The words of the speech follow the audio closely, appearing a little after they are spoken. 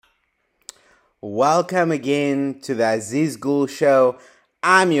Welcome again to the Aziz Gool Show.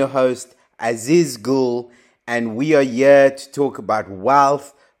 I'm your host, Aziz Gool, and we are here to talk about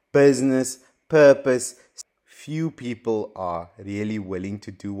wealth, business, purpose. Few people are really willing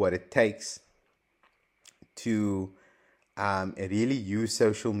to do what it takes to really use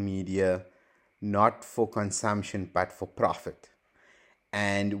social media, not for consumption, but for profit.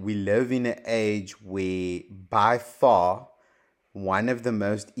 And we live in an age where, by far, one of the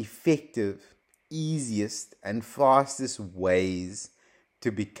most effective, easiest, and fastest ways to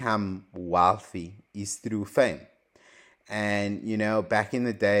become wealthy is through fame. And back in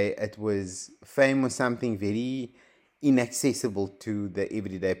the day, fame was something very inaccessible to the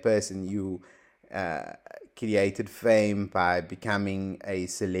everyday person. You created fame by becoming a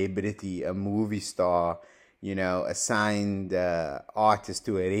celebrity, a movie star, a signed artist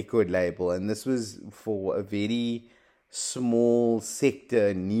to a record label. And this was for a very small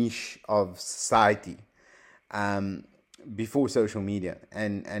sector, niche of society before social media.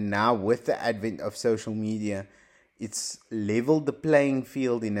 And now with the advent of social media, it's leveled the playing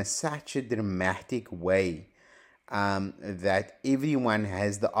field in such a dramatic way that everyone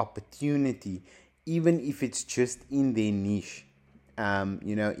has the opportunity, even if it's just in their niche,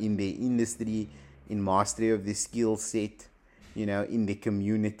 in their industry, in mastery of their skill set, in their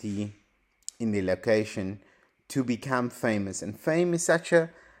community, in their location, to become famous. And fame is such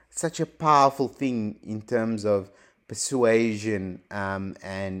a powerful thing in terms of persuasion and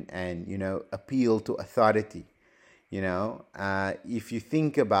appeal to authority. If you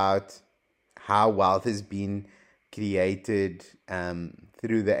think about how wealth has been created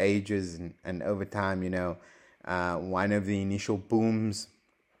through the ages and over time, one of the initial booms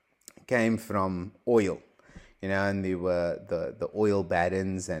came from oil, and there were the oil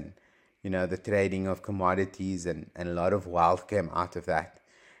barons and, the trading of commodities, and a lot of wealth came out of that.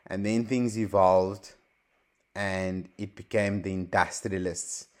 And then things evolved and it became the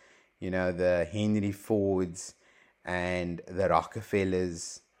industrialists, the Henry Fords and the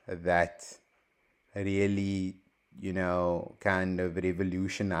Rockefellers that really, kind of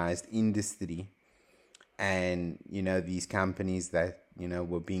revolutionized industry. And, these companies that,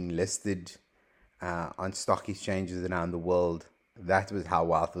 were being listed on stock exchanges around the world, that was how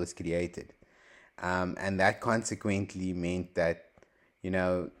wealth was created. And that consequently meant that,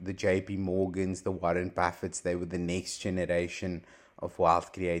 the JP Morgans, the Warren Buffetts, they were the next generation of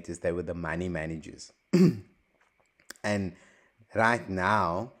wealth creators. They were the money managers. And right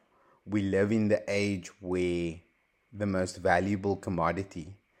now, we live in the age where the most valuable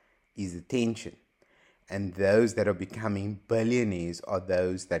commodity is attention. And those that are becoming billionaires are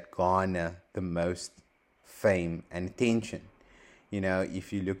those that garner the most fame and attention.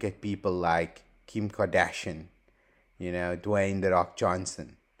 If you look at people like Kim Kardashian, Dwayne "The Rock"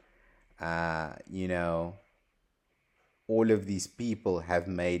 Johnson, all of these people have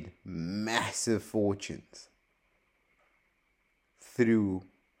made massive fortunes through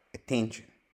attention.